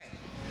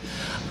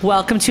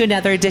Welcome to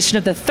another edition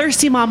of the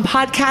Thirsty Mom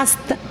Podcast,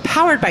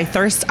 powered by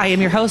Thirst. I am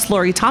your host,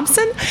 Lori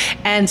Thompson,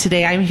 and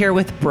today I'm here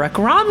with Brooke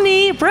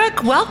Romney.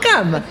 Brooke,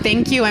 welcome.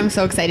 Thank you. I'm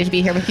so excited to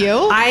be here with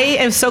you. I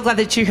am so glad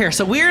that you're here.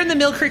 So we're in the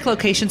Mill Creek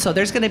location, so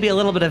there's going to be a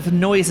little bit of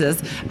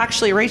noises.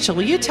 Actually, Rachel,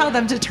 will you tell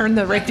them to turn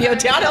the radio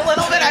down a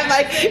little bit? I'm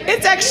like,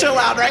 it's extra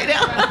loud right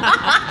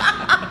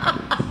now.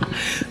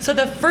 So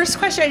the first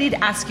question I need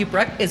to ask you,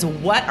 Brooke, is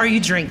what are you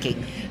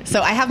drinking?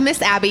 So I have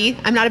Miss Abby.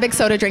 I'm not a big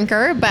soda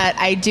drinker, but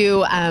I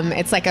do,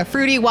 it's like a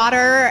fruity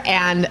water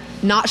and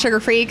not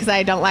sugar-free because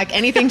I don't like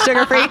anything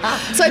sugar-free.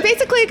 So I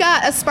basically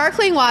got a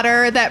sparkling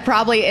water that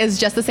probably is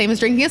just the same as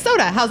drinking a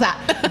soda. How's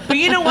that? But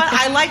you know what?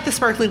 I like the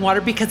sparkling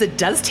water because it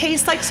does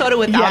taste like soda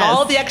without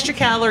all the extra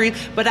calories,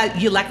 but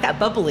you like that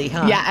bubbly,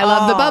 huh? Yeah, I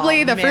love the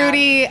bubbly, the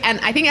fruity,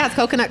 and I think it has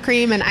coconut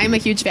cream, and I'm a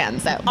huge fan.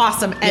 So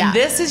awesome. And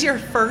this is your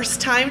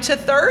first time to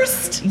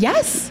Thirst?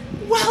 Yes.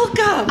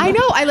 Welcome. I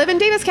know. I live in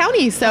Davis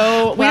County,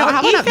 so we don't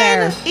have one up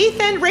there.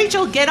 Ethan,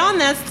 Rachel, get on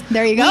this.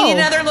 There you go. We need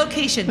another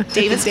location.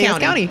 Davis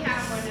County.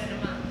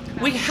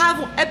 We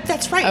have,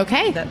 that's right.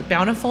 Okay. The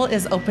Bountiful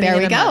is opening. There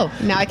we go.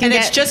 Now I can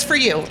it's just for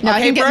you. Now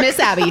I can get Miss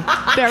Abby.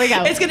 There we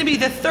go. It's going to be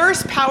the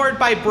Thirst powered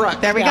by Brooke.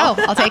 There we go.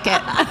 I'll take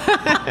it.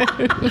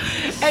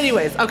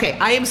 Anyways, okay.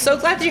 I am so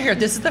glad that you're here.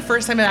 This is the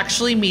first time I'm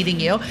actually meeting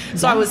you.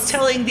 So I was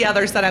telling the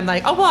others that I'm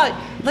like, oh, well,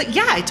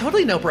 I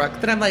totally know Brooke.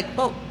 But I'm like,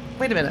 well,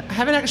 wait a minute, I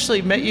haven't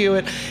actually met you.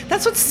 And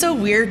that's what's so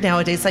weird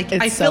nowadays. Like,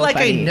 I feel like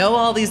I know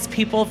all these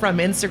people from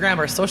Instagram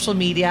or social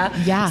media.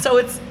 Yeah. So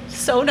it's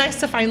so nice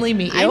to finally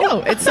meet you. I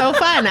know. It's so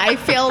fun. I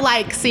feel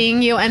like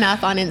seeing you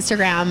enough on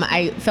Instagram,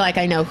 I feel like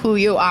I know who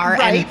you are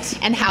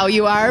and how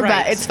you are,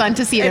 but it's fun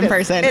to see you in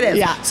person. It is.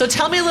 Yeah. So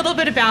tell me a little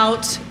bit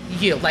about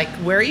you. Like,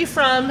 where are you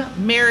from?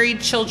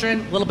 Married, children,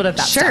 a little bit of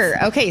that stuff.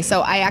 Sure. Okay.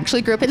 So I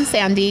actually grew up in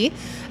Sandy,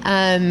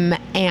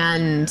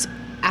 and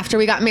after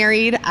we got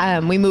married,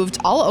 we moved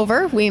all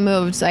over. We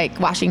moved like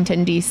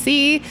Washington,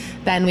 D.C.,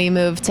 then we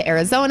moved to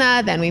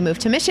Arizona, then we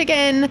moved to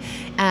Michigan,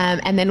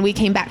 and then we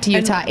came back to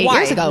Utah 8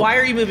 years ago. Why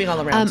are you moving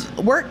all around?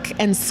 Work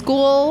and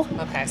school.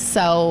 Okay.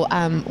 So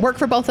work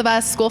for both of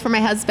us, school for my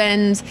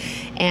husband,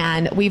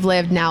 and we've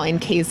lived now in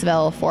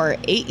Kaysville for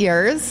 8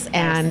 years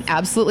and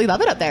absolutely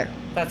love it up there.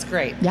 That's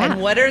great. Yeah.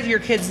 And what are your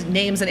kids'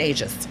 names and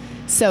ages?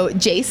 So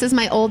Jace is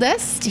my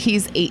oldest.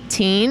 He's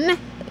 18.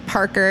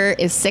 Parker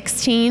is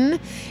 16.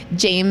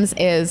 James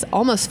is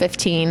almost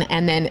 15,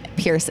 and then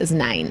Pierce is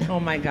 9. Oh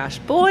my gosh.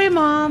 Boy,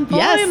 mom. Boy,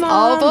 yes, mom.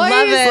 all boys.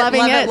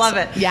 Loving it. Love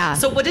it. Yeah.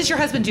 So what does your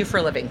husband do for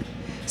a living?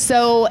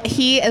 So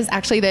he is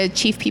actually the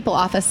chief people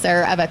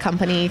officer of a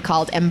company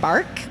called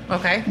Embark.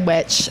 Okay.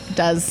 Which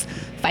does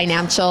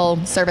financial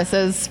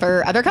services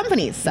for other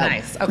companies. So,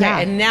 nice. Okay. Yeah.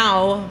 And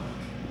now,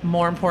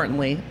 more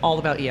importantly, all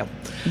about you.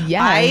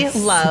 Yes. I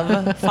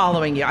love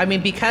following you.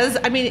 Because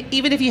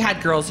even if you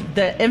had girls,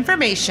 the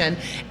information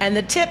and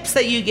the tips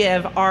that you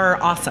give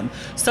are awesome.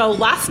 So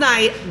last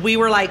night we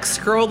were like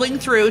scrolling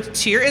through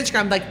to your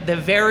Instagram, like the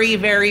very,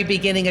 very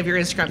beginning of your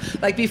Instagram,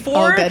 like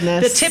before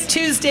the Tip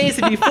Tuesdays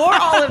and before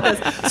all of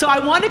this. So I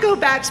want to go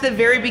back to the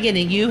very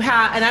beginning. You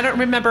had, and I don't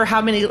remember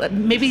how many,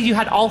 maybe you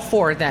had all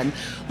 4 then.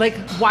 Like,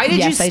 why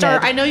did you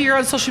start? I know you're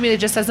on social media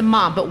just as a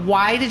mom, but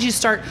why did you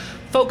start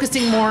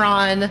focusing more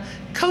on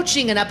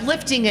coaching and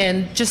uplifting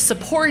and just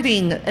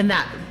supporting and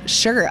that?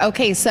 Sure.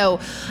 Okay.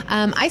 So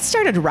I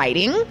started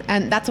writing,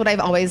 and that's what I've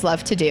always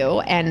loved to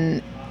do.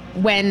 And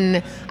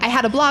when I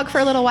had a blog for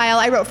a little while,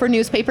 I wrote for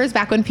newspapers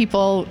back when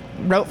people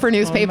wrote for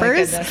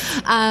newspapers.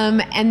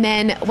 And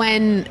then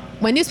when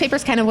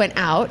newspapers kind of went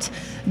out,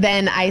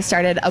 then I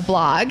started a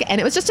blog, and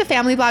it was just a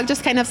family blog,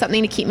 just kind of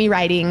something to keep me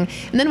writing.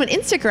 And then when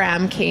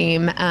Instagram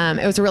came,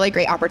 it was a really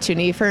great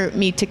opportunity for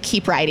me to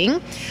keep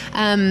writing.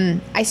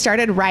 I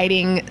started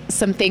writing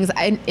some things.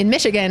 In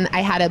Michigan,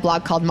 I had a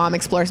blog called Mom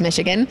Explores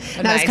Michigan.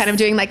 And I was kind of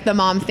doing like the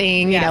mom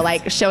thing, you know,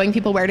 like showing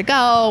people where to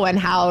go and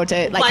how to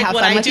have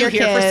fun with your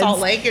kids. Like what I do here for Salt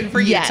Lake and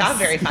for Utah.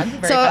 Very fun.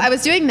 Very fun. I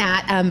was doing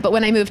that, but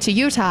when I moved to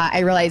Utah, I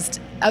realized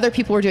other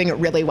people were doing it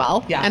really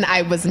well, and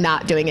I was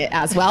not doing it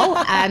as well.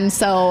 And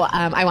so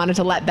I wanted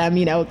to let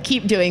them,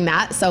 keep doing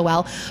that so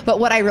well. But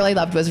what I really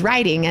loved was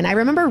writing. And I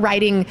remember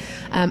writing,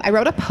 I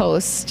wrote a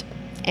post,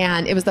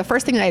 and it was the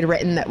first thing that I'd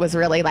written that was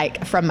really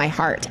like from my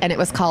heart. And it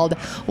was called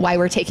Why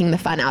We're Taking the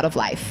Fun Out of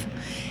Life.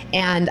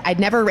 And I'd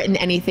never written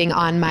anything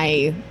on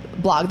my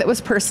blog that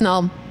was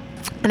personal.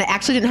 And I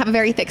actually didn't have a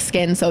very thick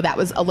skin, so that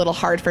was a little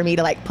hard for me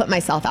to like put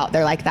myself out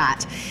there like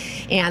that.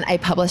 And I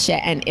published it,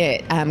 and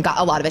it got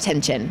a lot of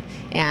attention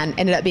and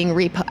ended up being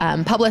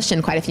published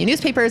in quite a few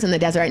newspapers and the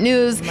Deseret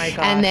News. Oh my gosh.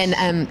 And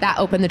then that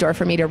opened the door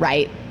for me to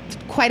write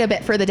quite a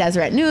bit for the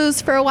Deseret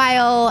News for a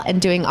while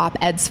and doing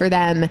op-eds for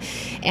them.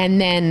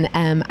 And then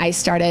I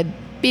started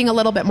being a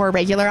little bit more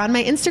regular on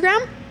my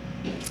Instagram,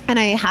 and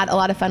I had a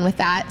lot of fun with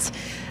that.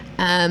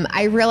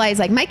 I realized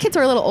like my kids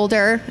were a little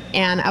older,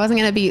 and I wasn't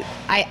going to be,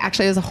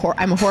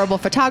 I'm a horrible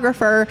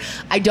photographer.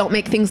 I don't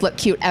make things look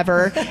cute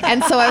ever.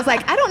 And so I was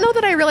like, I don't know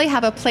that I really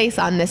have a place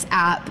on this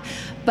app.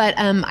 But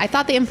I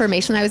thought the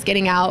information I was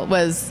getting out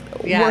was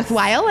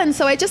worthwhile. And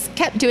so I just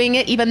kept doing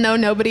it even though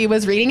nobody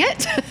was reading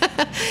it,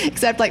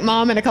 except like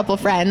mom and a couple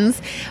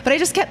friends. But I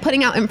just kept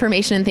putting out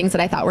information and things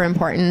that I thought were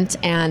important.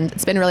 And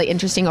it's been really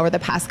interesting over the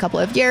past couple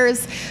of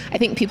years. I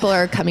think people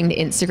are coming to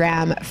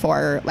Instagram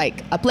for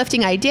like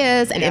uplifting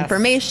ideas and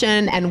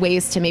information and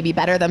ways to maybe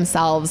better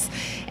themselves.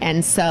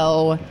 And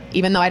so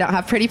even though I don't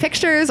have pretty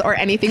pictures or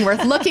anything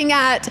worth looking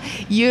at,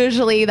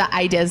 usually the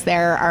ideas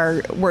there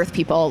are worth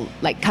people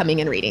like coming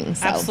and reading.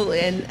 So. Absolutely.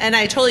 And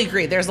I totally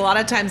agree. There's a lot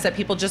of times that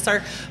people just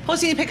are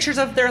posting pictures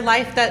of their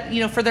life that,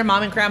 for their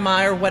mom and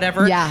grandma or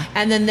whatever. Yeah.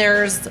 And then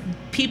there's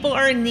people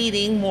are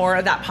needing more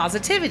of that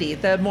positivity,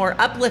 the more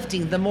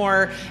uplifting, the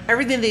more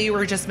everything that you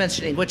were just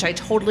mentioning, which I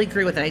totally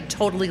agree with and I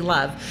totally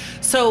love.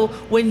 So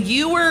when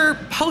you were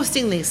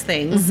posting these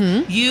things,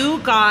 you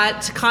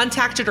got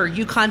contacted or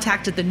you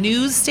contacted the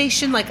news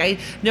station. Like I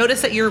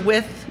noticed that you're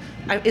with,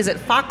 is it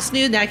Fox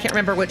News? Now I can't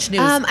remember which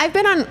news. I've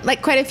been on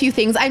like quite a few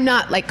things. I'm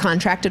not like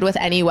contracted with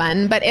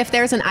anyone, but if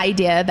there's an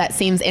idea that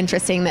seems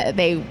interesting that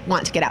they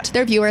want to get out to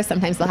their viewers,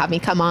 sometimes they'll have me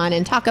come on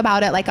and talk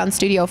about it, like on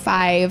Studio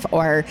 5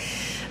 or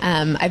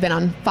I've been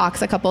on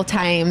Fox a couple of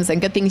times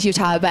and Good Things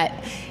Utah. But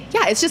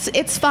yeah,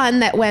 it's fun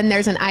that when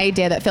there's an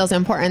idea that feels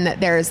important,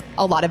 that there's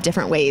a lot of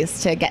different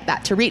ways to get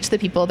that to reach the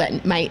people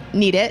that might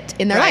need it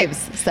in their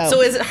lives.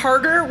 So is it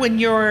harder when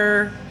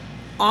you're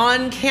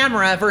on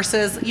camera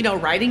versus,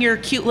 writing your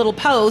cute little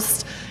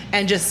post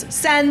and just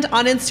send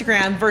on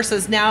Instagram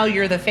versus now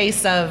you're the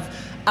face of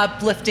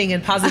uplifting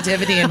and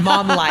positivity and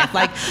mom life?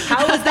 Like,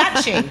 how has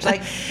that changed?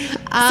 Like,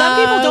 some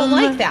people don't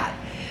like that.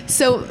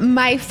 So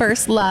my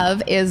first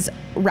love is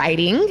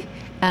writing.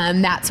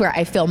 That's where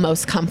I feel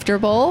most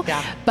comfortable.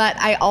 Yeah. But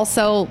I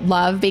also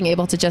love being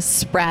able to just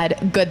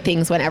spread good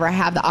things whenever I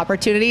have the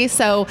opportunity.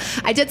 So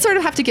I did sort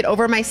of have to get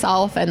over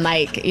myself and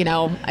like, I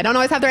don't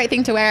always have the right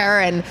thing to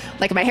wear and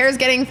like my hair is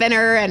getting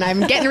thinner and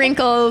I'm getting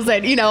wrinkles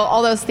and,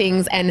 all those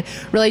things and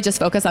really just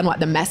focus on what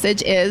the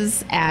message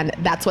is. And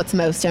that's what's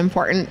most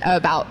important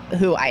about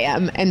who I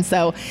am. And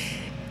so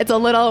it's a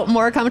little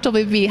more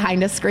comfortable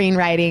behind a screen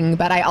writing,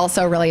 but I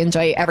also really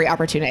enjoy every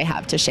opportunity I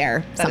have to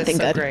share something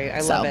good. That's so great.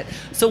 I love it.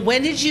 So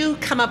when did you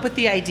come up with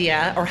the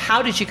idea, or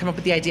how did you come up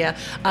with the idea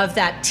of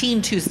that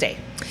Teen Tuesday?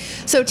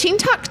 So Teen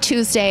Talk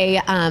Tuesday,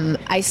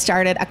 I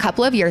started a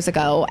couple of years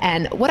ago.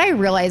 And what I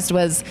realized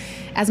was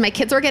as my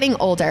kids were getting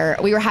older,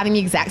 we were having the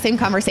exact same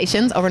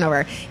conversations over and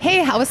over.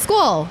 Hey, how was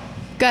school?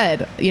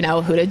 Good.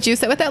 Who did you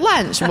sit with at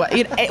lunch?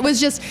 It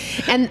was just,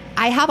 and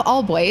I have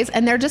all boys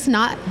and they're just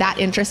not that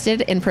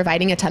interested in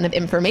providing a ton of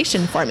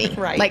information for me.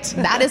 Right. Like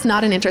that is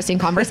not an interesting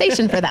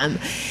conversation for them.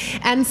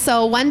 And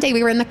so one day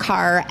we were in the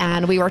car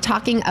and we were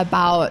talking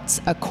about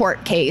a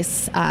court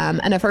case,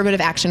 an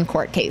affirmative action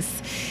court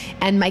case.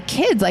 And my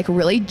kids like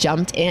really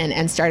jumped in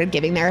and started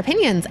giving their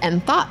opinions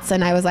and thoughts.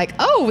 And I was like,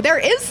 oh, there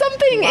is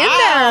something in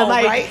there.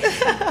 Like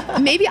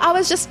right? Maybe I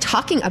was just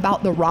talking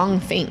about the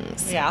wrong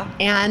things. Yeah.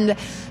 And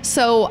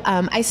so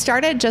I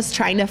started just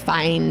trying to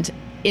find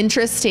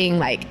interesting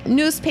like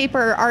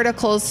newspaper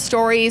articles,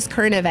 stories,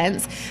 current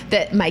events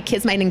that my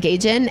kids might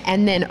engage in.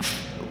 And then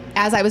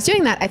as I was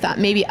doing that, I thought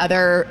maybe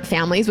other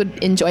families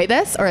would enjoy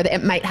this or that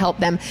it might help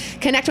them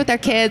connect with their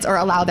kids or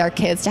allow their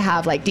kids to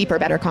have like deeper,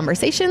 better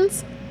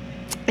conversations.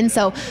 And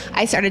so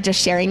I started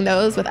just sharing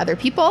those with other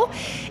people.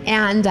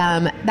 And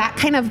that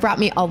kind of brought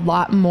me a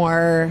lot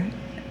more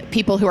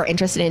people who are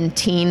interested in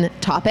teen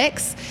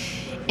topics.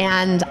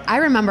 And I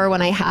remember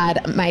when I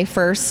had my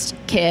first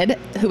kid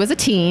who was a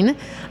teen,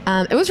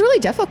 it was really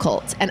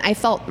difficult and I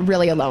felt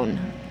really alone.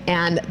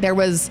 And there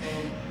was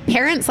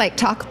parents like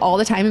talk all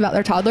the time about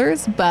their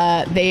toddlers,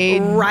 but they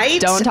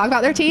don't talk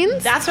about their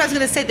teens. That's what I was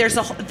going to say.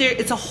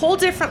 It's a whole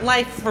different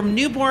life from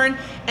newborn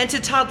and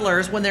to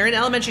toddlers when they're in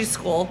elementary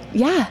school.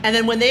 Yeah. And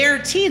then when they are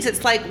teens,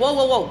 it's like,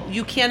 whoa.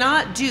 You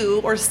cannot do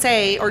or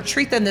say or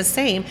treat them the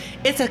same.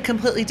 It's a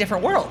completely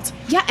different world.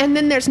 Yeah. And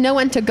then there's no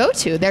one to go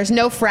to. There's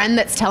no friend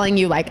that's telling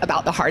you like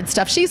about the hard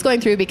stuff she's going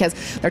through because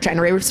they're trying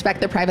to respect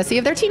the privacy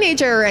of their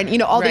teenager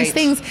and, all these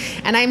things.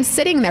 And I'm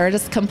sitting there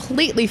just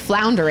completely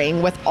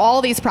floundering with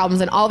all these problems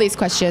and all these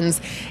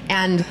questions.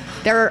 And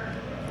there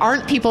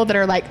aren't people that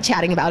are like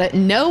chatting about it.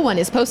 No one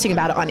is posting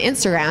about it on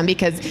Instagram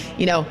because,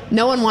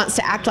 no one wants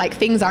to act like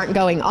things aren't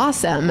going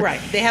awesome.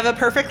 Right. They have a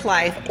perfect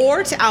life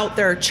or to out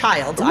their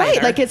child. Right.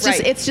 Either. Like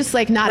it's just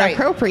like not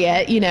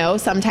appropriate,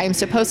 sometimes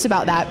to post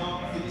about that.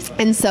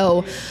 And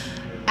so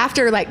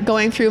after like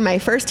going through my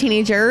first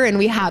teenager and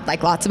we had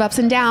like lots of ups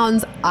and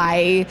downs,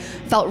 I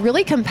felt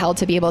really compelled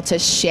to be able to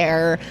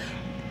share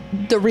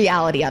the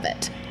reality of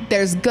it.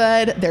 There's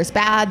good, there's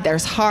bad,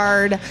 there's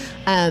hard,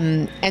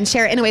 and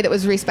share it in a way that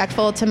was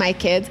respectful to my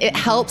kids. It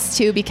helps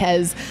too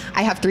because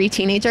I have 3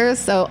 teenagers,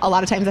 so a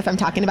lot of times if I'm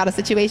talking about a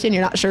situation,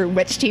 you're not sure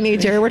which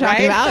teenager we're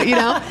talking about,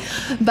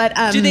 But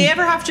do they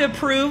ever have to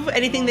approve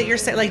anything that you're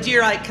saying? Like, do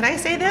you're like, can I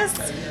say this?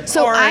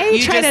 So I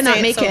try to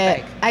not make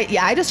it.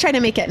 I just try to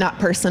make it not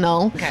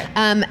personal. Okay.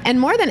 And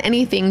more than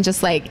anything,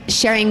 just like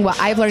sharing what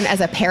I've learned as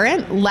a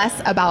parent,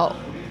 less about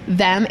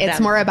them. It's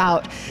more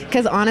about,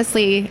 because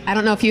honestly, I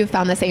don't know if you've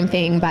found the same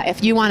thing, but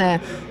if you want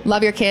to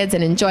love your kids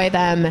and enjoy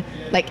them,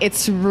 like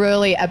it's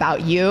really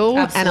about you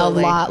and a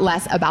lot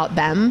less about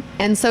them.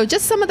 And so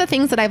just some of the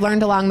things that I've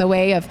learned along the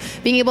way of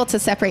being able to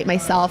separate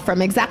myself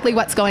from exactly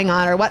what's going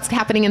on or what's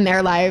happening in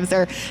their lives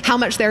or how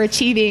much they're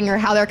achieving or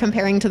how they're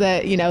comparing to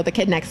the, you know, the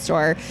kid next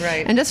door.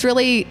 Right. And just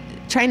really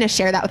trying to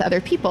share that with other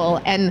people,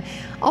 and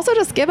also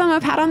just give them a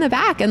pat on the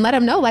back and let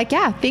them know, like,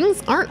 yeah,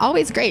 things aren't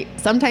always great.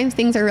 Sometimes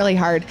things are really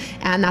hard,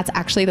 and that's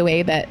actually the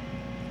way that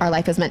our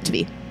life is meant to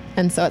be.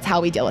 And so it's how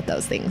we deal with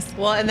those things.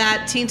 Well, and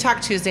that Teen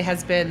Talk Tuesday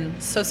has been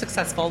so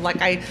successful.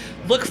 Like, I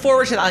look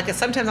forward to that. Like,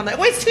 sometimes I'm like,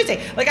 oh, it's Tuesday.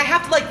 Like, I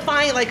have to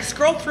find,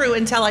 scroll through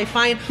until I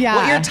find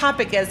what your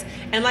topic is.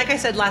 And like I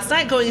said last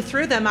night, going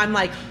through them, I'm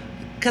like,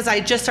 because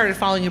I just started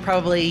following you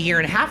probably a year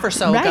and a half or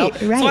so ago.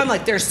 So I'm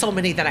like, there's so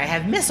many that I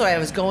have missed. So I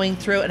was going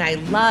through, and I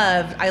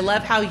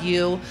love how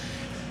you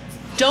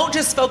don't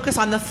just focus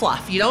on the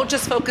fluff. You don't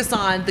just focus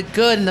on the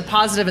good and the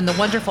positive and the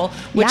wonderful,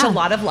 which a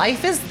lot of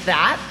life is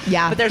that.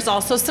 Yeah. But there's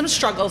also some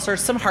struggles or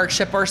some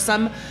hardship or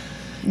some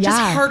just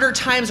harder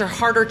times or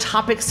harder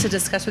topics to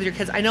discuss with your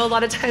kids. I know a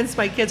lot of times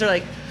my kids are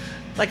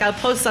like I'll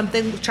post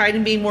something, trying to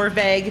be more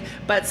vague,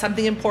 but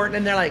something important,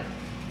 and they're like,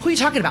 who are you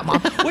talking about,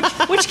 Mom?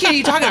 Which kid are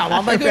you talking about,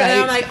 Mom? Like,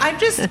 and I'm like, I'm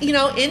just,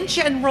 in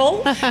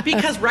general,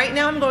 because right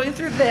now I'm going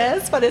through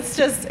this, but it's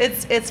just,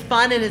 it's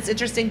fun and it's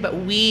interesting, but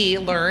we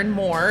learn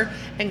more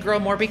and grow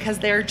more because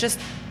they're just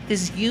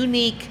these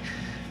unique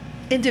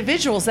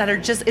individuals that are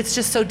just, it's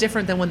just so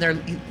different than when they're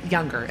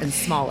younger and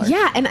smaller.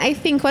 Yeah, and I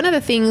think one of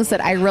the things that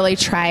I really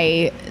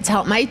try to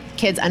help my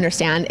kids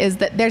understand is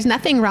that there's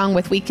nothing wrong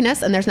with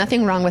weakness and there's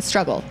nothing wrong with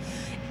struggle.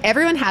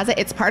 Everyone has it.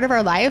 It's part of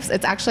our lives.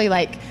 It's actually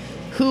like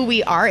who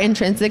we are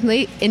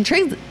intrinsically.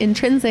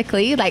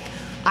 Like,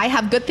 I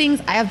have good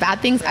things, I have bad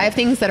things, I have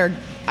things that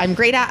I'm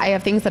great at, I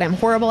have things that I'm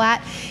horrible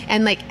at.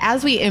 And like,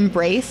 as we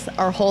embrace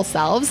our whole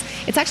selves,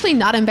 it's actually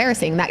not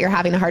embarrassing that you're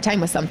having a hard time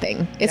with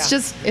something. It's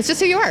just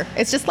who you are.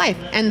 It's just life.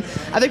 And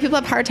other people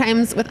have hard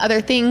times with other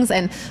things.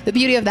 And the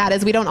beauty of that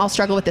is we don't all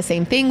struggle with the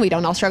same thing. We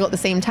don't all struggle at the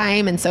same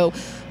time. And so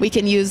we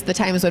can use the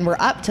times when we're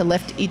up to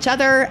lift each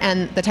other,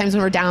 and the times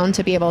when we're down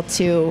to be able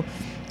to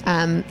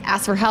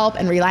ask for help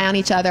and rely on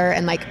each other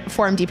and like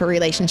form deeper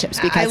relationships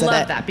because of it. I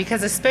love that,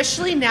 because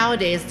especially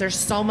nowadays there's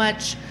so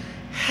much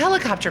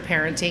helicopter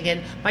parenting,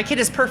 and my kid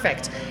is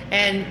perfect,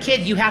 and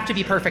kid, you have to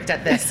be perfect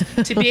at this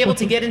to be able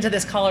to get into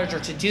this college or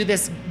to do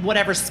this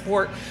whatever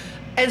sport.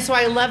 And so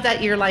I love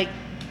that you're like,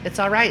 it's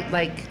all right.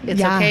 Like,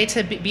 it's okay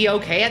to be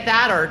okay at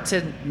that, or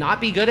to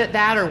not be good at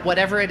that, or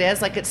whatever it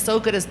is. Like, it's so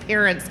good as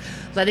parents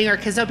letting our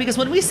kids know, because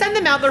when we send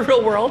them out in the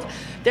real world,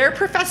 their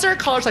professor at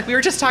college, like we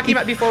were just talking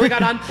about before we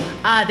got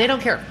on, they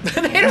don't care.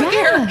 They don't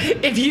care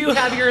if you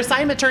have your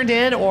assignment turned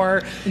in,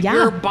 or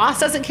your boss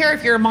doesn't care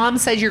if your mom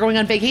says you're going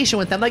on vacation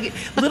with them. Like,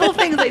 little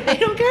things, like they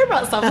don't care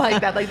about stuff like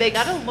that. Like, they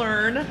got to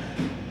learn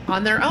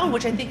on their own,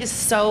 which I think is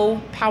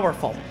so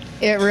powerful.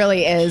 It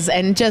really is.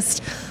 And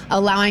just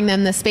allowing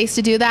them the space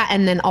to do that,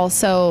 and then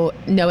also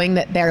knowing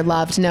that they're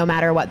loved no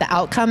matter what the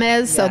outcome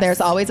is. So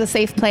there's always a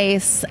safe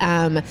place.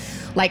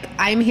 Like,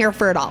 I'm here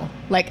for it all.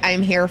 Like,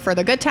 I'm here for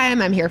the good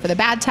time, I'm here for the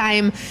bad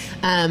time.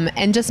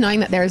 And just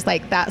knowing that there's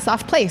like that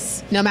soft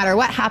place no matter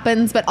what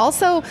happens. But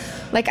also,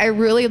 like, I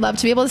really love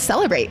to be able to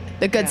celebrate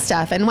the good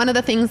stuff. And one of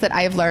the things that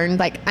I've learned,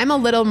 like, I'm a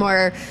little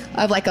more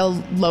of like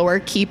a lower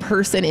key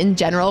person in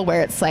general,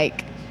 where it's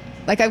like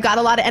I've got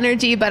a lot of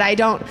energy, but I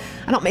don't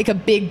make a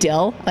big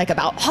deal like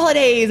about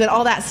holidays and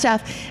all that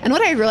stuff. And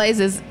what I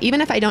realize is,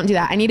 even if I don't do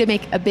that, I need to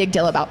make a big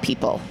deal about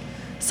people.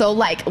 So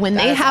like, when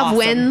they have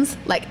wins,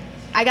 like,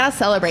 I gotta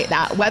celebrate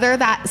that. Whether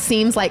that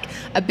seems like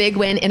a big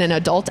win in an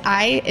adult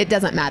eye, it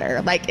doesn't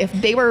matter. Like, if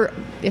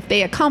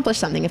they accomplished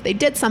something, if they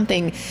did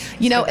something,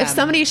 if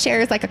somebody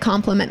shares like a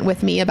compliment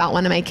with me about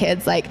one of my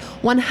kids, like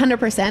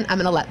 100%, I'm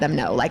gonna let them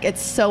know. Like,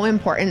 it's so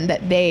important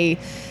that they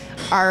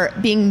are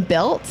being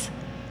built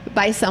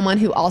by someone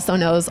who also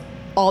knows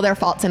all their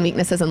faults and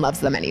weaknesses and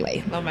loves them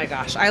anyway. Oh my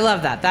gosh. I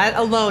love that. That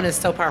alone is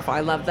so powerful. I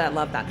love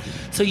that.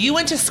 So you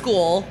went to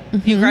school,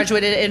 you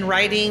graduated in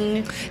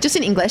writing. Just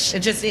in English.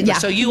 Yeah.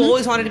 So you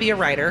always wanted to be a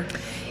writer.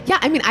 Yeah,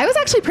 I mean, I was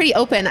actually pretty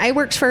open. I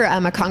worked for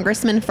a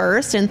congressman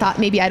first and thought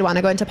maybe I'd want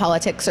to go into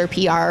politics or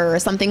PR or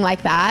something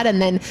like that.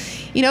 And then,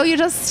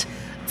 it's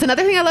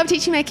another thing I love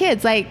teaching my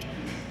kids, like,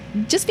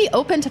 just be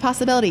open to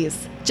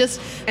possibilities. Just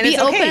and be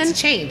it's okay open. To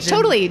change.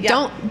 Totally.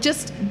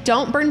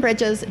 Don't burn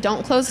bridges.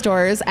 Don't close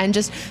doors, and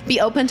just be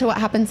open to what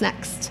happens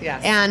next.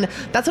 Yes. And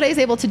that's what I was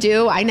able to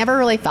do. I never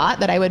really thought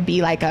that I would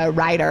be like a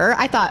writer.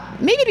 I thought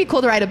maybe it'd be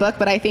cool to write a book,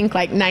 but I think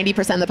like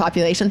 90% of the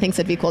population thinks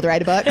it'd be cool to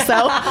write a book. So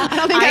I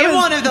don't think I am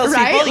one of those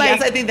people. Like,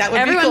 yes, I think that would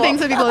be cool. Everyone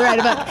thinks it'd be cool to write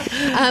a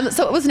book.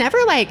 So it was never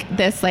like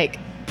this like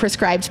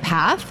prescribed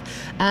path,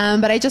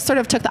 but I just sort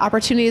of took the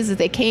opportunities as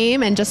they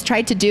came and just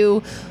tried to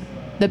do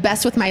the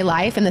best with my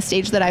life and the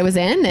stage that I was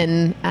in.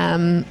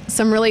 And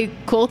some really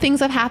cool things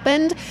have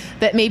happened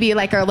that maybe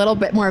like are a little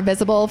bit more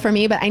visible for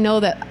me. But I know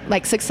that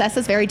like success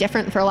is very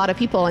different for a lot of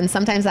people. And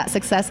sometimes that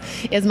success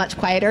is much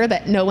quieter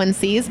that no one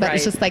sees, but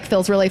it's just like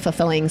feels really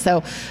fulfilling.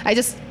 So I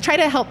just try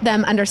to help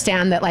them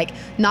understand that like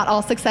not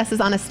all success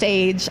is on a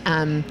stage,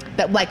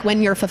 that like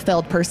when you're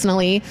fulfilled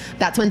personally,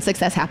 that's when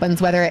success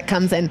happens, whether it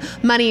comes in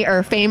money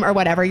or fame or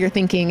whatever you're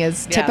thinking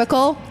is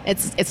typical.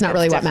 It's not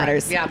really what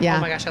matters. Yeah.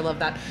 Oh my gosh, I love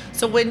that.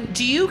 So when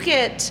do you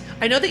get,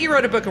 I know that you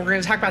wrote a book and we're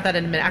going to talk about that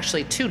in a minute,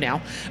 actually 2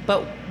 now,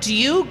 but do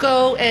you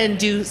go and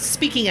do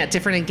speaking at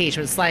different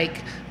engagements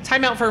like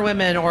Time Out for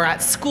Women or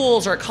at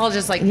schools or at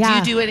colleges? Like, do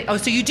you do any,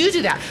 so you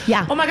do that?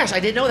 Yeah. Oh my gosh, I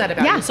didn't know that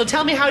about you. So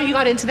tell me how you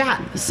got into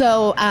that.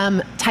 So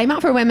Time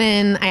Out for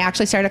Women, I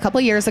actually started a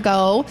couple years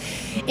ago,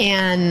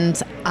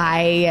 and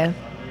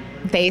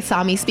they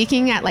saw me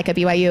speaking at like a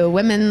BYU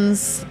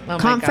women's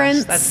conference.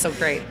 Gosh, that's so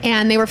great.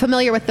 And they were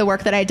familiar with the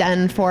work that I'd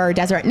done for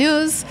Deseret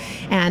News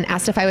and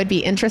asked if I would be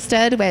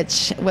interested,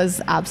 which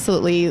was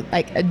absolutely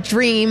like a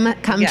dream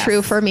come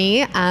true for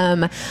me.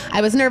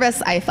 I was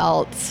nervous. I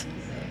felt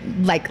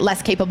like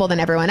less capable than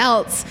everyone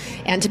else.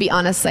 And to be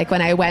honest, like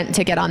when I went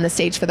to get on the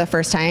stage for the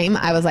first time,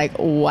 I was like,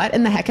 what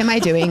in the heck am I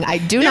doing? I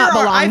do not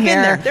belong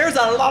here. There's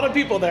a lot of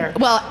people there.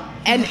 Well,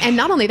 and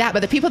not only that,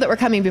 but the people that were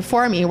coming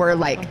before me were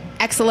like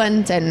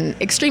excellent and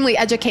extremely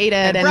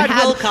educated and Brad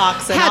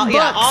Wilcox and had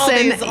books all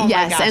and these, oh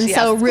my gosh,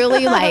 so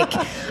really like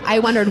I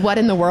wondered what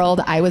in the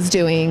world I was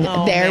doing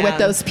with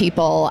those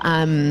people.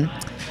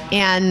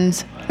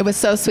 And it was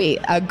so sweet.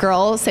 A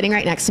girl sitting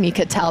right next to me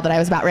could tell that I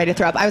was about ready to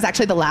throw up. I was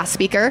actually the last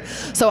speaker,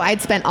 so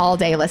I'd spent all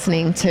day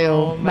listening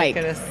to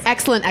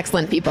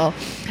excellent people.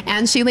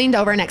 And she leaned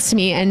over next to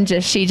me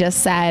and she just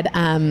said,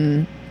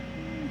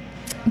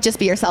 just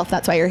be yourself.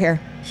 That's why you're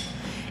here.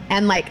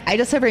 And like, I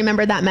just have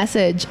remembered that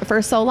message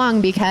for so long,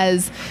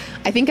 because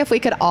I think if we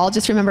could all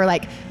just remember,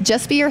 like,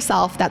 just be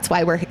yourself. That's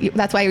why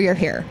you're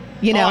here.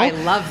 You know? Oh, I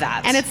love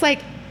that. And it's like,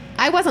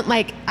 I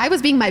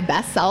was being my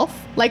best self.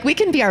 Like, we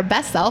can be our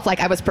best self. Like,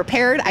 I was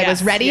prepared. I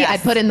was ready. I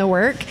put in the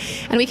work,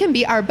 and we can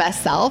be our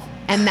best self.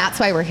 And that's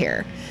why we're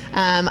here.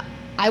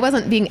 I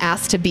wasn't being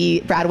asked to be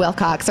Brad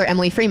Wilcox or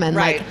Emily Freeman.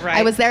 Right.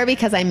 I was there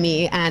because I'm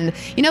me. And,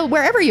 you know,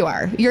 wherever you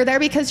are, you're there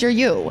because you're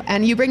you.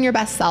 And you bring your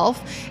best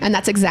self. And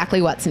that's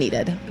exactly what's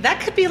needed.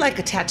 That could be like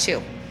a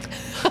tattoo.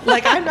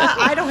 Like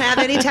I don't have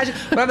any tattoo,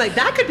 but I'm like,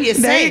 that could be a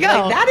saying. There you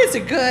go.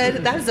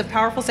 Like, that is a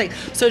powerful saying.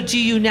 So do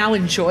you now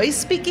enjoy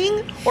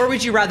speaking, or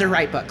would you rather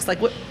write books?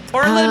 Like what,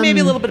 or maybe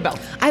a little bit of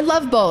both? I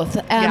love both.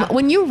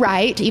 When you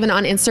write, even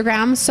on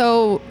Instagram,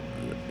 so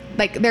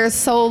like there's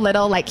so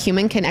little like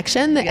human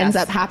connection that ends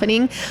up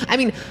happening. I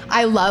mean,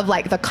 I love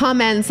like the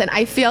comments, and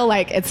I feel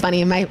like it's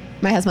funny. My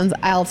husband's,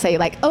 I'll say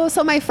like, oh,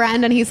 so my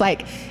friend, and he's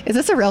like, is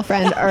this a real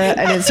friend or an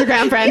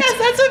Instagram friend? Yes,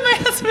 that's what my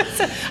husband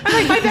said. I'm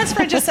like, my best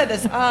friend just said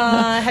this.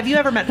 Have you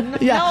ever met her?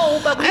 No,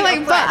 but I'm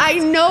like, but I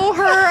know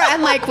her,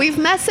 and like we've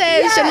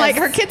messaged, and like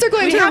her kids are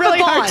going through a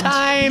really hard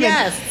time.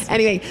 Yes.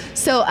 Anyway,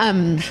 so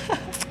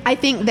I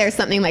think there's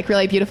something like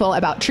really beautiful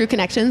about true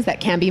connections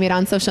that can be made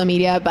on social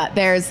media, but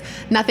there's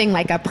nothing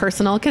like a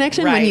personal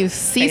connection when you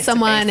see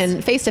someone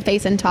and face to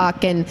face and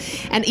talk, and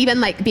even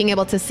like being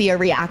able to see a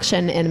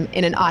reaction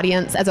in an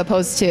audience, as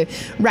opposed to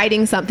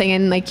writing something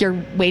and like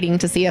you're waiting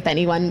to see if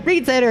anyone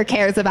reads it or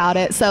cares about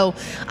it. So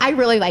I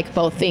really like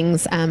both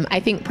things. I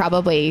think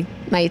probably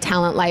my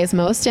talent lies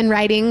most in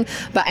writing,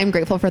 but I'm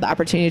grateful for the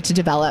opportunity to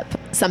develop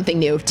something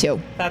new too.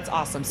 That's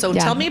awesome. So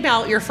tell me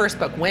about your first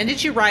book. When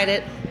did you write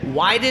it?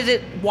 Why?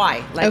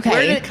 Like,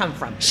 where did it come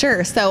from?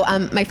 Sure. So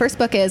my first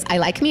book is I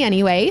Like Me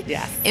Anyway.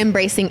 Yes.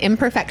 Embracing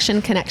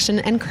Imperfection, Connection,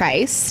 and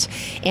Christ.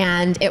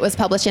 And it was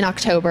published in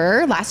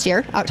October last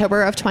year,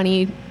 October of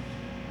 2020.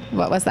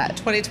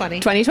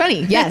 2020.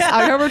 Yes,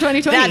 October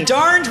 2020. That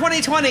darn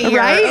 2020 year.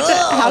 Right?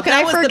 How can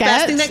I forget? That was the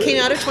best thing that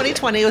came out of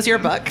 2020 was your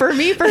book. For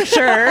me, for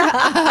sure.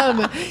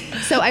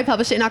 So I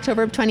published it in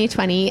October of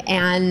 2020,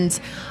 and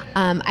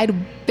I'd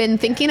been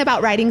thinking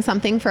about writing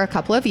something for a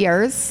couple of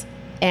years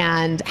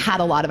and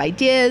had a lot of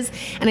ideas,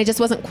 and I just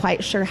wasn't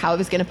quite sure how I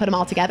was going to put them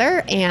all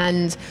together.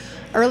 And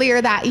earlier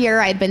that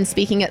year, I'd been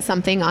speaking at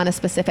something on a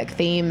specific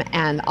theme,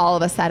 and all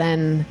of a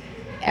sudden,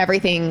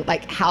 everything,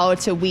 like how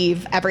to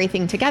weave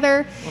everything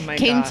together,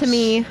 came to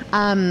me.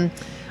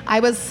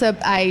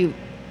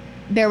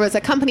 There was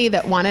a company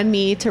that wanted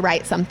me to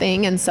write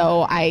something, and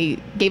so I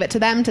gave it to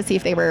them to see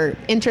if they were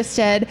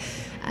interested.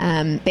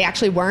 They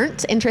actually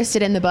weren't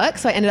interested in the book,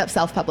 so I ended up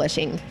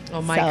self-publishing.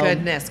 Oh my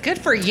goodness. Good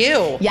for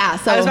you. Yeah.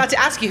 So I was about to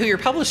ask you who your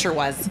publisher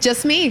was.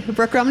 Just me,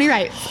 Brooke Romney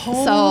Wright.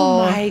 Oh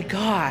my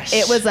gosh.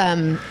 It was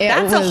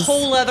that's a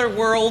whole other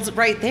world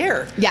right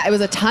there. Yeah, it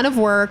was a ton of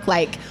work,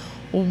 like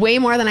way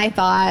more than I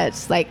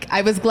thought. Like,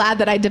 I was glad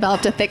that I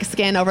developed a thick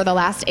skin over the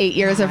last 8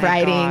 years of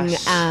writing.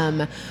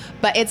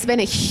 But it's been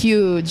a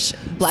huge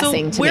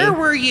blessing to me. Where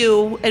were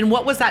you, and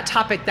what was that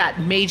topic that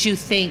made you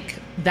think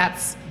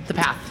that's the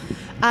path?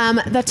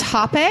 The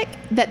topic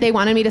that they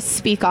wanted me to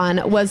speak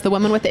on was the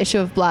woman with the issue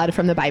of blood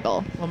from the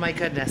Bible. Oh my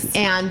goodness.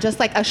 And just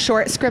like a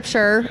short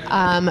scripture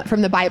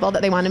from the Bible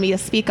that they wanted me to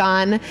speak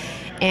on.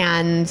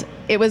 And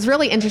it was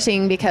really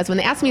interesting because when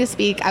they asked me to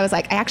speak, I was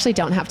like, I actually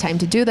don't have time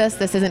to do this.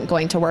 This isn't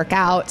going to work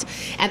out.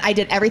 And I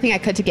did everything I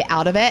could to get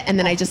out of it. And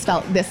then I just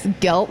felt this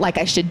guilt, like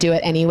I should do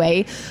it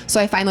anyway. So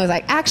I finally was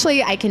like,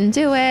 actually, I can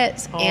do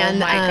it. Oh and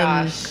my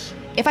gosh.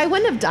 If I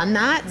wouldn't have done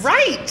that,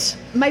 right,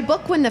 my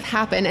book wouldn't have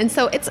happened. And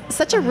so it's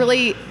such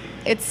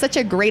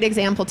a great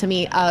example to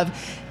me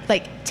of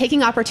like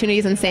taking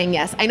opportunities and saying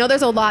yes. I know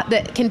there's a lot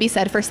that can be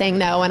said for saying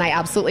no, and I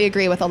absolutely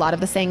agree with a lot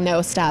of the saying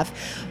no stuff.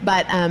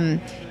 But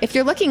if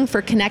you're looking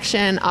for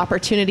connection,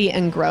 opportunity,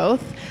 and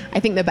growth,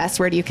 I think the best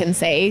word you can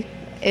say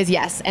is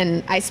yes.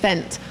 And I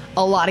spent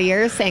a lot of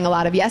years saying a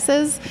lot of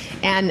yeses,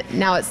 and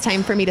now it's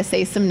time for me to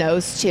say some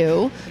no's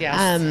too. Yes.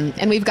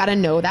 And we've got to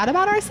know that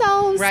about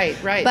ourselves. Right.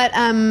 But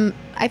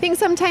I think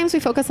sometimes we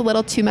focus a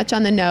little too much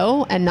on the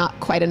no and not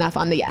quite enough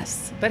on the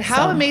yes. But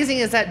how amazing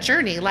is that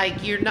journey? Like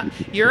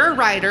you're a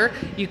writer,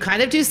 you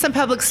kind of do some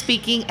public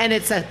speaking, and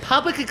it's a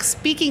public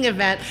speaking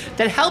event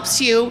that helps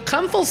you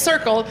come full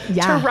circle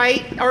to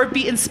write or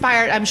be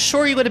inspired. I'm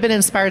sure you would have been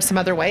inspired some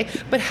other way,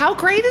 but how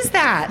great is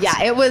that?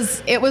 Yeah, it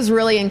was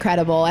really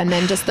incredible. And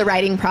then just the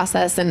writing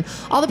process and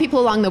all the people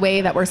along the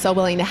way that were so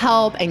willing to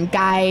help and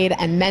guide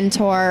and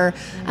mentor.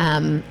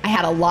 I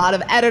had a lot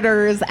of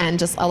editors and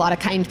just a lot of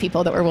kind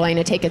people that were willing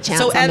to take a chance.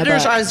 So on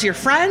editors the book. are as your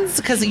friends?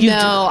 Because you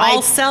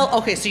sell.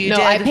 Okay, so you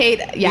did. I paid.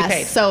 Yes. You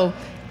paid. So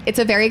it's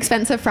a very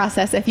expensive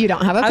process if you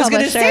don't have a publisher. I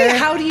was going to say,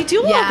 how do you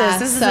do all this?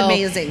 This is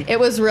amazing. It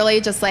was really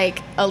just like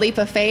a leap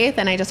of faith,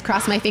 and I just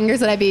crossed my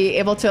fingers that I'd be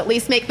able to at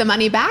least make the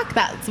money back.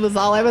 That was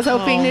all I was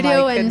hoping to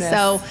do. And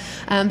so,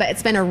 but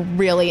it's been a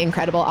really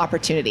incredible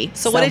opportunity.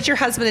 So what did your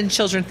husband and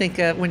children think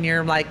when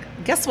you're like,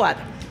 guess what?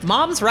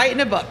 Mom's writing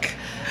a book.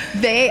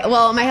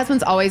 My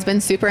husband's always been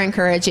super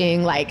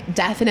encouraging, like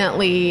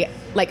definitely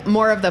like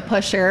more of the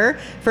pusher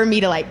for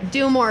me to like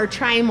do more,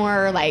 try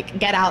more, like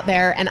get out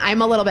there. And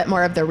I'm a little bit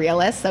more of the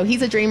realist. So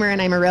he's a dreamer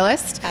and I'm a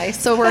realist. Nice.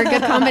 So we're a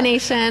good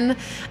combination.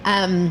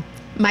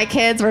 My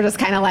kids were just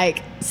kind of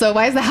like, so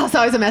why is the house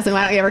always a mess and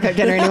why don't you ever cook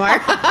dinner anymore?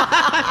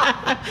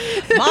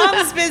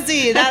 Mom's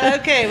busy.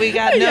 We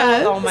got no.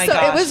 Yeah. Oh my gosh.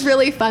 So it was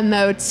really fun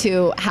though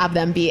to have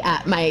them be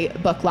at my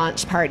book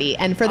launch party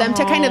and for them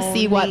to kind of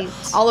see what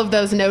all of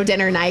those no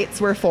dinner nights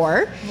were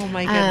for. Oh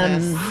my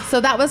goodness. So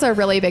that was a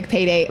really big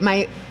payday.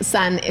 My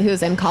son,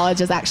 who's in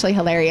college, is actually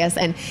hilarious,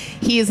 and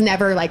he's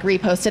never like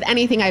reposted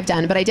anything I've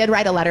done, but I did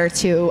write a letter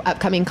to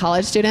upcoming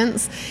college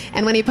students,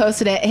 and when he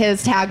posted it,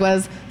 his tag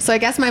was, so I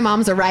guess my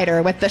mom's a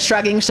writer, with the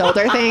shrugging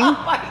shoulder thing.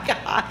 Oh my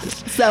gosh.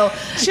 So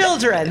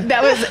children.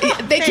 That was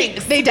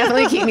they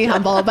definitely keep me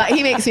humble, but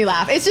he makes me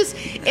laugh.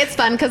 It's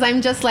fun because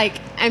I'm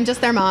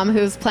just their mom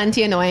who's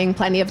plenty annoying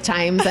plenty of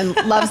times and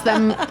loves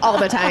them all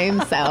the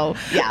time. So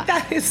yeah.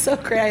 That is so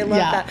great. I love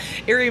that.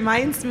 It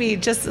reminds me,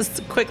 just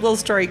this quick little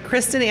story.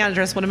 Kristen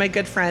Andrus, one of my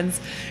good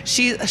friends,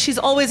 she's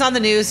always on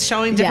the news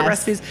showing different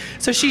recipes.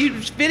 So she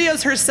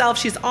videos herself.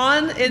 She's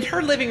in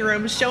her living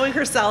room showing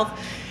herself,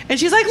 and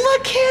she's like,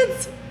 look,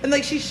 kids. And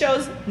like she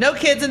shows no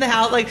kids in the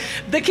house. Like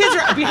the kids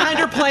are behind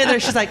her playing there.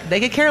 She's like, they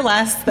could care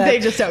less. They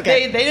just don't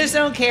care. They just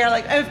don't care.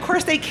 Like, of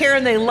course they care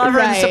and they love her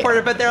and support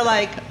her, but they're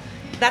like,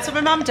 that's what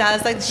my mom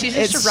does. Like she's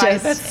just right.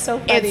 That's so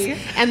funny.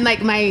 And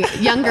like my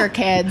younger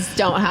kids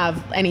don't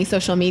have any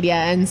social media,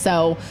 and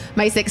so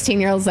my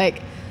 16-year-old's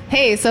like,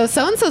 hey, so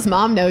and-so's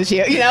mom knows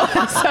you,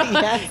 so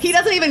he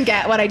doesn't even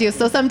get what I do.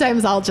 So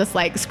sometimes I'll just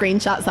like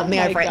screenshot something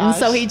I've written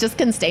so he just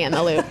can stay in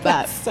the loop.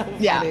 But so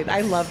funny. I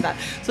love that.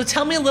 So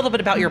tell me a little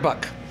bit about your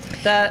book.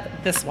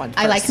 This one first.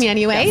 I Like Me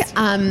Anyway.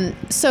 Yes.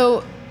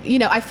 So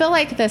I feel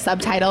like the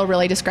subtitle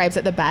really describes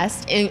it the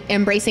best.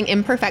 Embracing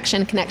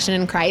imperfection, connection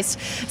in Christ.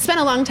 Spent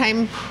a long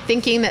time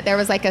thinking that there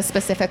was like a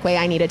specific way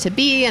I needed to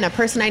be and a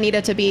person I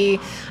needed to be,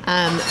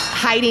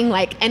 hiding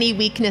like any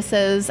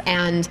weaknesses,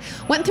 and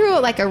went through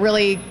like a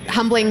really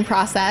humbling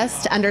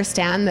process to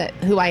understand that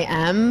who I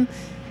am.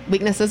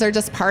 Weaknesses are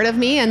just part of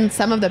me and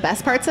some of the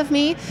best parts of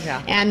me,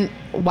 and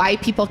why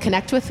people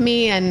connect with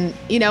me, and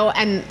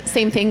and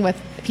same thing with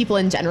people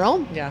in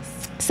general.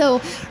 Yes. So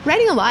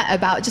writing a lot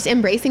about just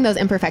embracing those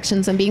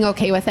imperfections and being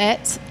okay with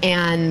it,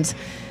 and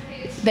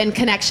then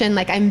connection.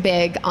 Like I'm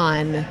big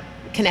on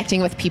connecting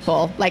with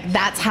people. Like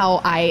that's how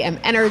I am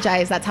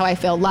energized. That's how I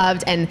feel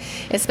loved. And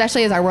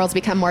especially as our worlds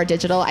become more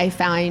digital, I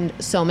find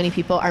so many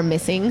people are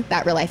missing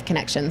that real life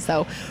connection.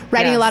 So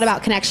writing a lot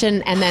about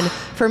connection. And then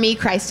for me,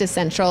 Christ is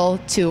central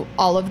to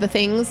all of the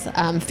things.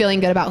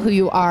 Feeling good about who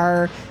you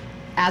are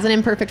as an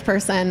imperfect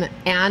person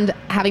and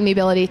having the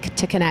ability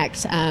to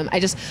connect. I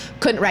just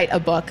couldn't write a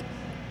book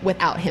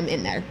without him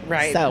in there.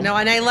 Right. So. No,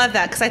 and I love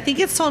that because I think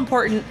it's so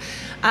important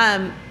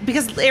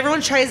because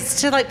everyone tries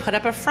to like put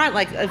up a front.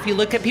 Like if you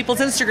look at people's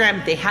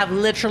Instagram, they have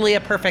literally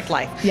a perfect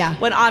life. Yeah.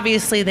 When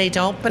obviously they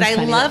don't. But I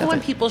love when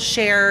people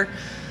share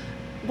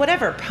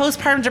whatever,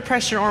 postpartum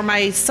depression, or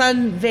my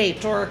son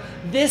vaped, or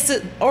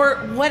this, or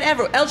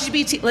whatever,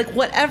 LGBT, like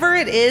whatever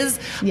it is.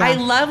 Yeah. I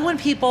love when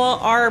people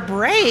are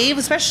brave,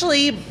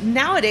 especially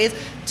nowadays,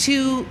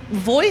 to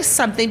voice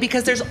something,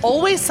 because there's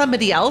always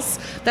somebody else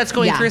that's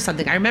going through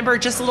something. I remember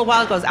just a little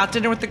while ago, I was out to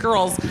dinner with the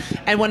girls,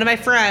 and one of my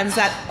friends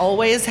that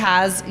always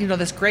has,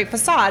 this great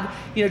facade,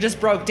 just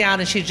broke down,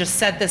 and she just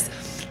said this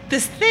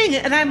thing,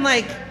 and I'm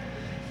like,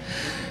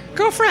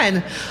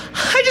 girlfriend,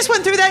 I just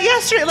went through that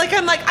yesterday. Like,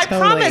 I'm like, I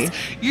promise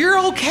you're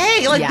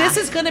okay. Like, this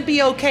is going to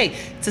be okay.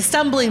 It's a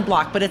stumbling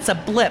block, but it's a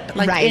blip,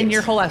 like in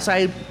your whole life. So I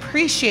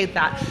appreciate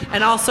that,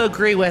 and also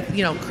agree with,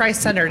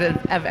 Christ-centered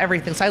of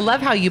everything. So I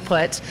love how you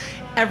put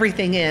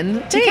everything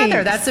in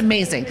together. That's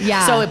amazing.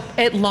 Yeah. So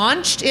it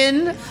launched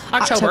in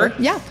October.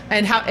 Yeah.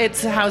 And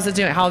how's it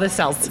doing? How this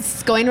sells?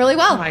 It's going really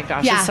well. Oh my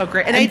gosh, it's so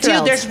great. And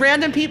there's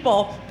random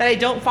people that I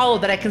don't follow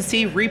that I can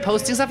see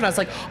reposting stuff, and I was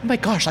like, oh my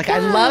gosh, like I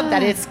love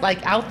that it's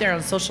like out there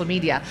on social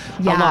media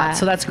a lot.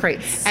 So that's great.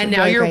 And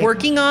now you're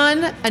working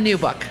on a new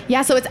book.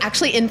 Yeah, so it's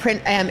actually in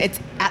print. It's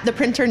at the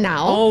printer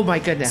now. Oh my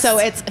goodness. So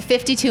it's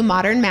 52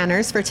 Modern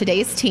Manners for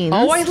Today's Teens.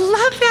 Oh, I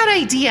love that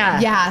idea.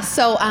 Yeah.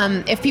 So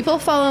if people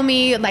follow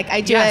me, like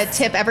I do a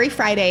tip every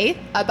Friday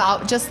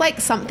about just like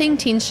something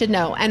teens should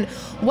know. And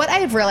what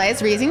I've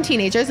realized raising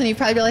teenagers, and you've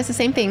probably realized the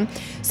same thing.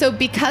 So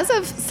because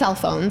of cell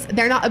phones,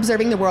 they're not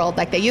observing the world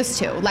like they used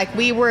to. Like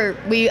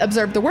we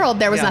observed the world.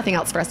 There was nothing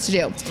else for us to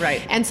do.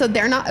 Right. And so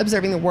they're not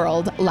observing the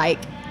world like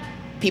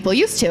people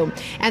used to.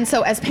 And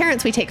so as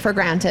parents, we take for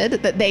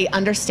granted that they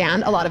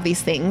understand a lot of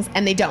these things,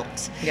 and they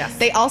don't. Yes.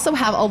 They also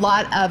have a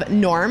lot of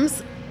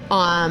norms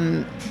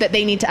that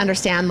they need to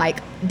understand,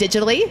 like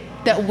digitally,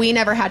 that we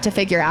never had to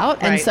figure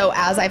out. And so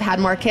as I've had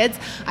more kids,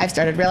 I've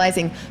started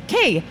realizing,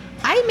 okay,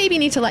 I maybe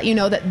need to let you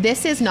know that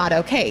this is not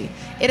okay.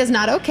 It is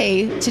not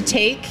okay to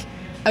take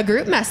a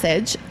group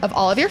message of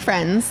all of your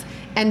friends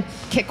and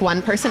kick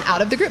one person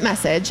out of the group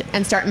message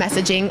and start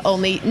messaging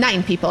only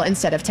 9 people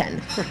instead of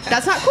 10.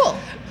 That's not cool.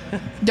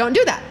 Don't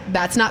do that.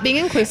 That's not being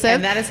inclusive.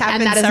 And that has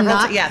happened several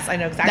times. Yes, I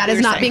know exactly that what is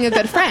you're not saying. being a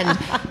good friend.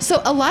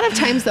 So a lot of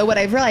times, though, what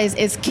I've realized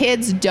is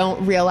kids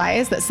don't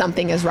realize that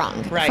something is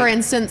wrong. Right. For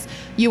instance,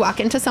 you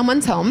walk into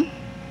someone's home.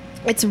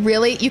 It's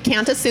really, you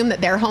can't assume that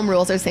their home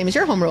rules are the same as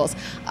your home rules.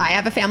 I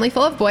have a family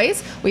full of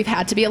boys. We've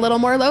had to be a little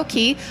more low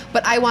key,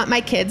 but I want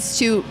my kids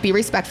to be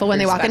respectful when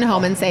they walk into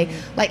home and say,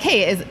 like,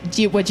 hey,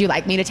 would you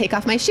like me to take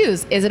off my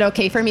shoes? Is it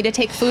okay for me to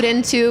take food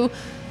into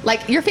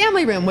like your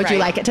family room? Would you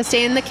like it to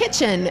stay in the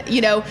kitchen?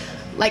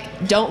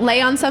 Like, don't lay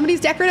on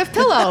somebody's decorative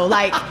pillow.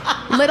 Like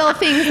little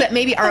things that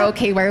maybe are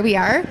okay where we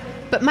are,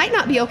 but might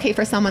not be okay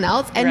for someone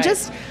else. And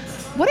just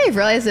what I've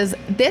realized is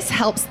this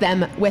helps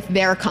them with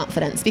their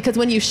confidence, because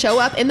when you show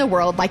up in the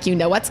world like you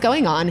know what's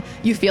going on,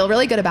 you feel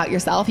really good about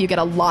yourself. You get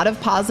a lot of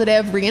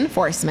positive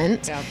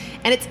reinforcement,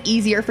 and it's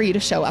easier for you to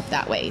show up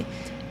that way.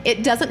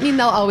 It doesn't mean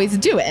they'll always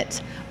do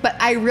it, but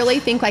I really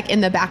think like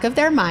in the back of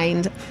their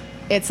mind,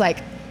 it's like,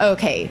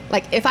 okay,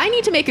 like if I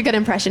need to make a good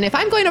impression, if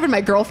I'm going over to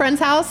my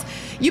girlfriend's house,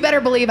 you better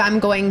believe I'm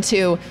going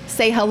to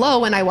say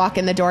hello when I walk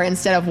in the door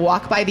instead of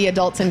walk by the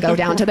adults and go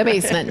down to the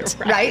basement,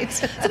 right?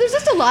 So there's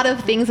just a lot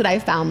of things that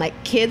I've found like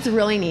kids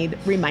really need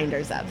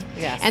reminders of.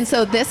 Yes. And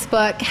so this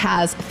book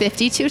has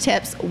 52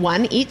 tips,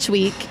 one each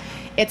week.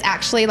 It's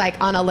actually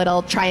like on a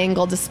little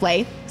triangle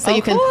display. So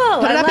you can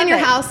put it up in your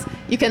house.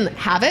 You can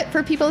have it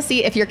for people to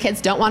see. If your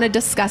kids don't want to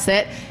discuss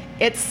it,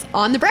 it's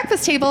on the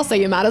breakfast table, so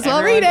you might as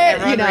well read it.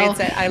 Everyone reads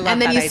it. I love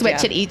and then that you switch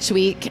idea. it each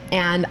week.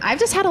 And I've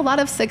just had a lot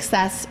of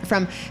success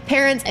from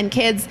parents and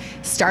kids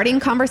starting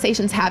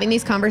conversations, having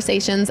these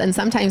conversations. And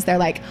sometimes they're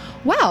like,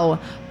 wow,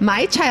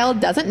 my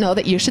child doesn't know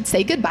that you should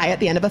say goodbye at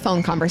the end of a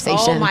phone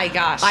conversation. Oh my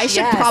gosh. I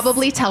should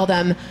probably tell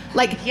them,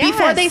 like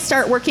before they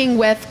start working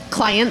with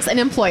clients and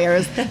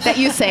employers, that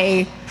you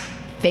say,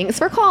 thanks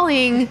for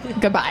calling,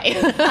 goodbye.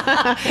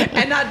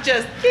 And not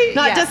just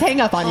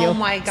hang up on you. Oh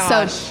my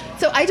gosh.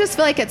 So I just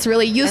feel like it's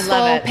really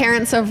useful.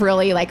 Parents have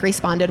really like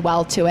responded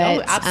well to it.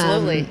 Oh,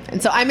 absolutely. And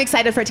so I'm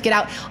excited for it to get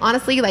out.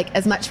 Honestly, like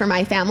as much for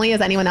my family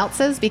as anyone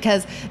else's,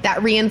 because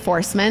that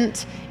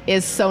reinforcement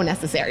is so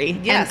necessary.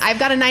 Yes. And I've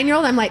got a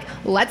 9-year-old. I'm like,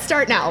 let's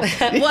start now.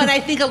 Well, and I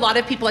think a lot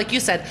of people, like you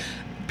said,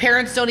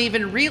 parents don't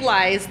even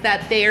realize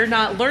that they're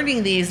not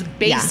learning these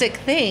basic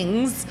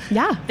things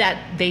that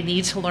they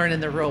need to learn in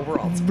the real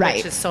world,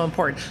 which is so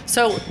important.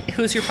 So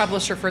who's your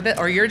publisher for this?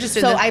 Or you're just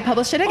in I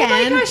published it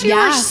again. Oh my gosh, you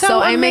are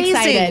so amazing.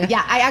 I'm excited.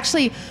 Yeah, I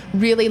actually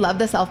really love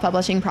the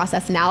self-publishing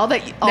process now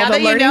that the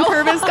learning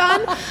curve is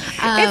gone.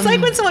 It's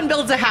like when someone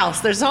builds a house.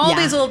 There's all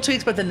these little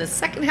tweaks, but then the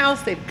second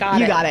house, they've got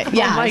it. You got it.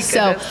 Yeah. Oh my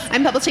so goodness.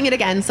 I'm publishing it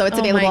again, so it's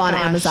available on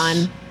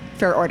Amazon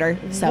for order.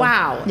 So,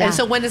 wow. Yeah. And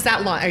so when does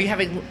that launch? Are you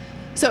having...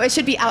 So it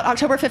should be out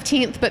October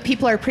 15th, but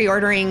people are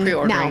pre-ordering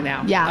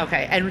now. Yeah.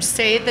 Okay. And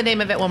say the name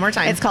of it one more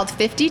time. It's called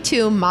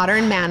 52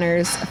 Modern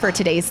Manners for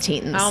Today's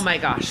Teens. Oh my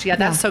gosh. Yeah,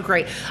 that's so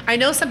great. I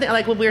know something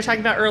like what we were talking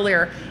about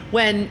earlier,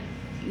 when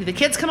the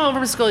kids come home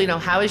from school,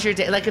 how is your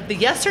day? Like if the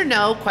yes or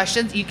no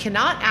questions, you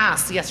cannot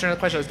ask the yes or no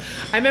questions.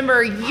 I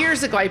remember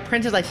years ago, I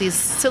printed like these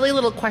silly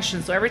little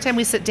questions. So every time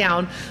we sit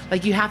down,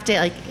 like you have to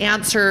like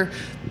answer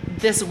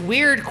this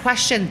weird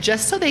question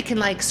just so they can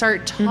like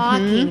start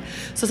talking.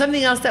 So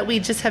something else that we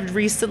just have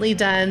recently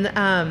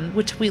done,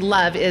 which we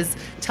love, is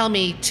tell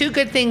me 2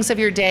 good things of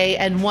your day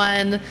and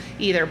 1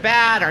 either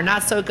bad or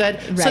not so good.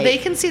 Right. So they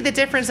can see the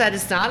difference, that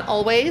it's not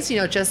always,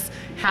 just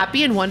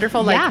happy and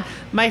wonderful. Like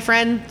my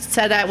friend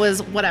said I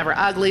was whatever,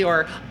 ugly,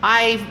 or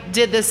I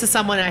did this to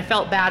someone and I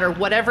felt bad, or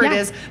whatever it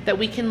is, that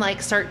we can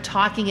like start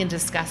talking and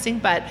discussing.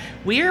 But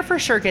we are for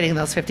sure getting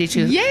those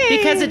 52. Yay!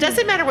 Because it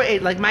doesn't matter what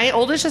age. Like my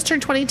oldest just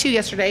turned 22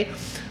 yesterday,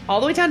 all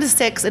the way down to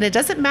 6, and it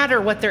doesn't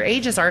matter what their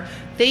ages are.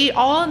 They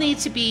all need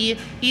to be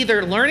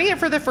either learning it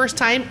for the first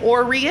time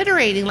or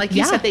reiterating. Like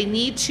you said, they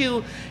need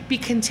to be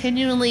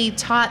continually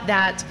taught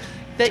that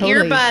the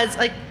earbuds,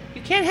 like,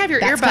 you can't have your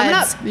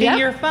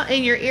earbuds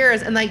in your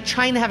ears and like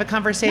trying to have a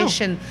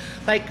conversation.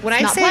 Like when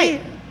I say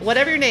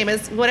whatever your name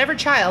is, whatever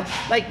child,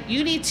 like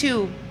you need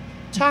to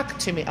talk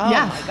to me. Oh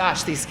my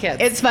gosh, these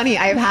kids. It's funny.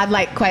 I've had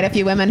like quite a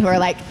few women who are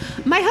like,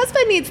 my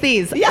husband needs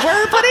these. We're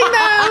putting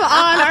them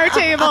on our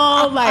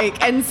table.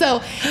 Like, and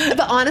so,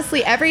 but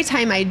honestly, every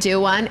time I do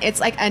one, it's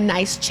like a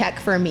nice check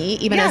for me,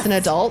 even as an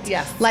adult.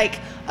 Like,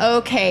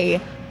 okay,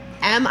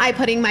 am I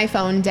putting my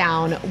phone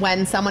down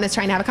when someone is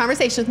trying to have a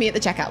conversation with me at the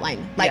checkout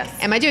line? Like,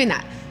 am I doing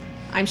that?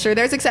 I'm sure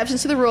there's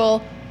exceptions to the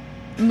rule.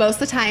 Most of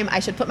the time, I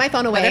should put my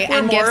phone away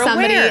and give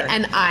somebody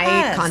an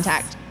eye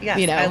contact,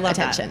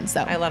 attention.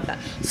 So I love that.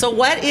 So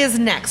what is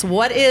next?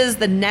 What is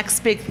the next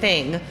big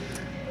thing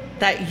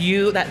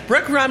that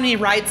Brooke Romney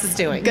Writes is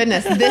doing?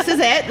 Goodness, this is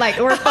it. Like,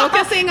 we're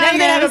focusing on this. You're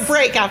gonna have a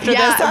break after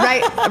this.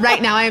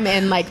 Right now I'm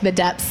in like the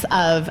depths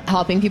of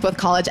helping people with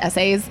college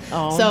essays.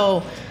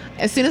 So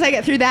as soon as I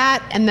get through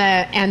that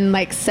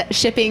and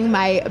shipping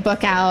my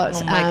book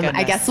out,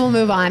 I guess we'll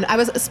move on.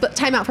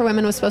 Time Out for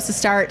Women was supposed to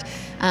start.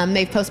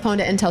 They've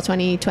postponed it until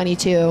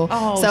 2022.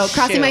 So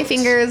crossing my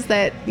fingers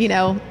that,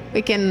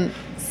 we can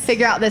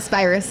figure out this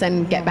virus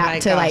and get back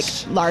to like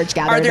large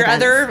gatherings. Are there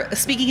other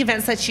speaking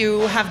events that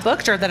you have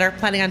booked or that are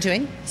planning on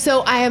doing?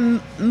 So I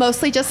am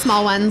mostly just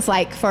small ones,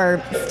 like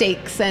for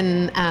stakes,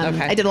 and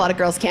I did a lot of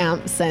girls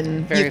camps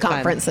and youth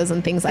conferences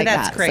and things like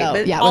that. That's great. So,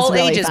 but it was all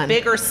really ages, fun.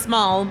 big or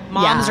small,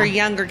 moms or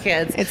younger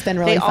kids. It's been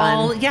really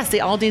fun.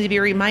 They all need to be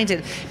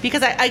reminded,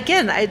 because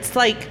it's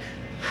like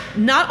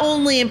not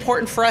only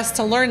important for us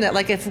to learn that,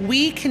 like, if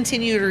we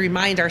continue to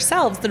remind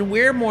ourselves, then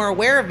we're more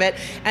aware of it.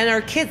 And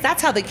our kids,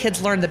 that's how the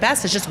kids learn the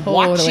best, is just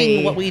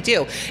watching what we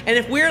do. And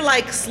if we're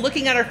like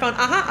looking at our phone,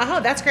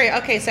 that's great.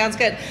 Okay, sounds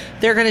good.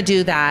 They're going to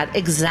do that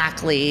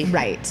exactly.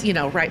 Right.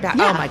 Right back.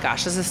 Yeah. Oh my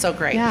gosh, this is so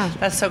great. Yeah.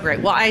 That's so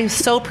great. Well, I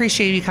so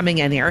appreciate you coming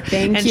in here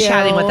and you.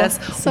 chatting with us.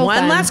 So One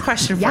fun. last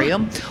question for you.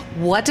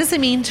 What does it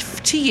mean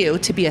to you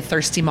to be a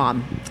thirsty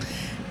mom?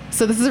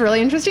 So this is a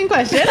really interesting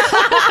question.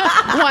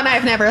 One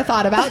I've never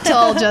thought about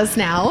till just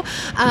now.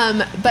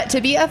 But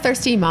to be a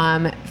thirsty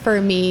mom,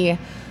 for me,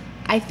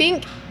 I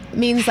think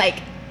means like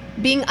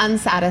being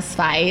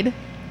unsatisfied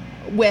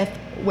with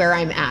where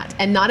I'm at,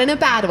 and not in a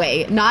bad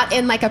way, not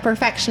in like a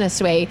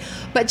perfectionist way,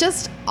 but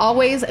just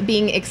always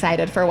being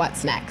excited for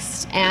what's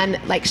next, and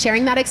like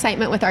sharing that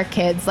excitement with our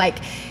kids. Like,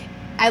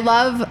 I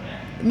love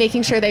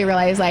making sure they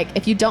realize, like,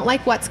 if you don't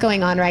like what's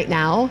going on right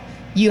now,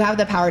 you have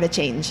the power to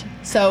change.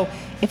 So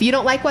if you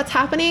don't like what's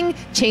happening,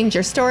 change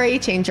your story,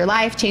 change your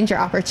life, change your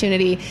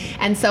opportunity.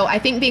 And so I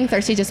think being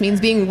thirsty just means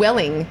being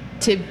willing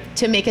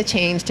to make a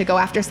change, to go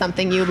after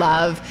something you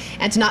love,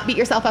 and to not beat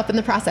yourself up in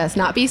the process,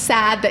 not be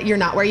sad that you're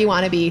not where you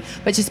want to be,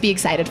 but just be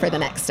excited for the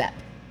next step.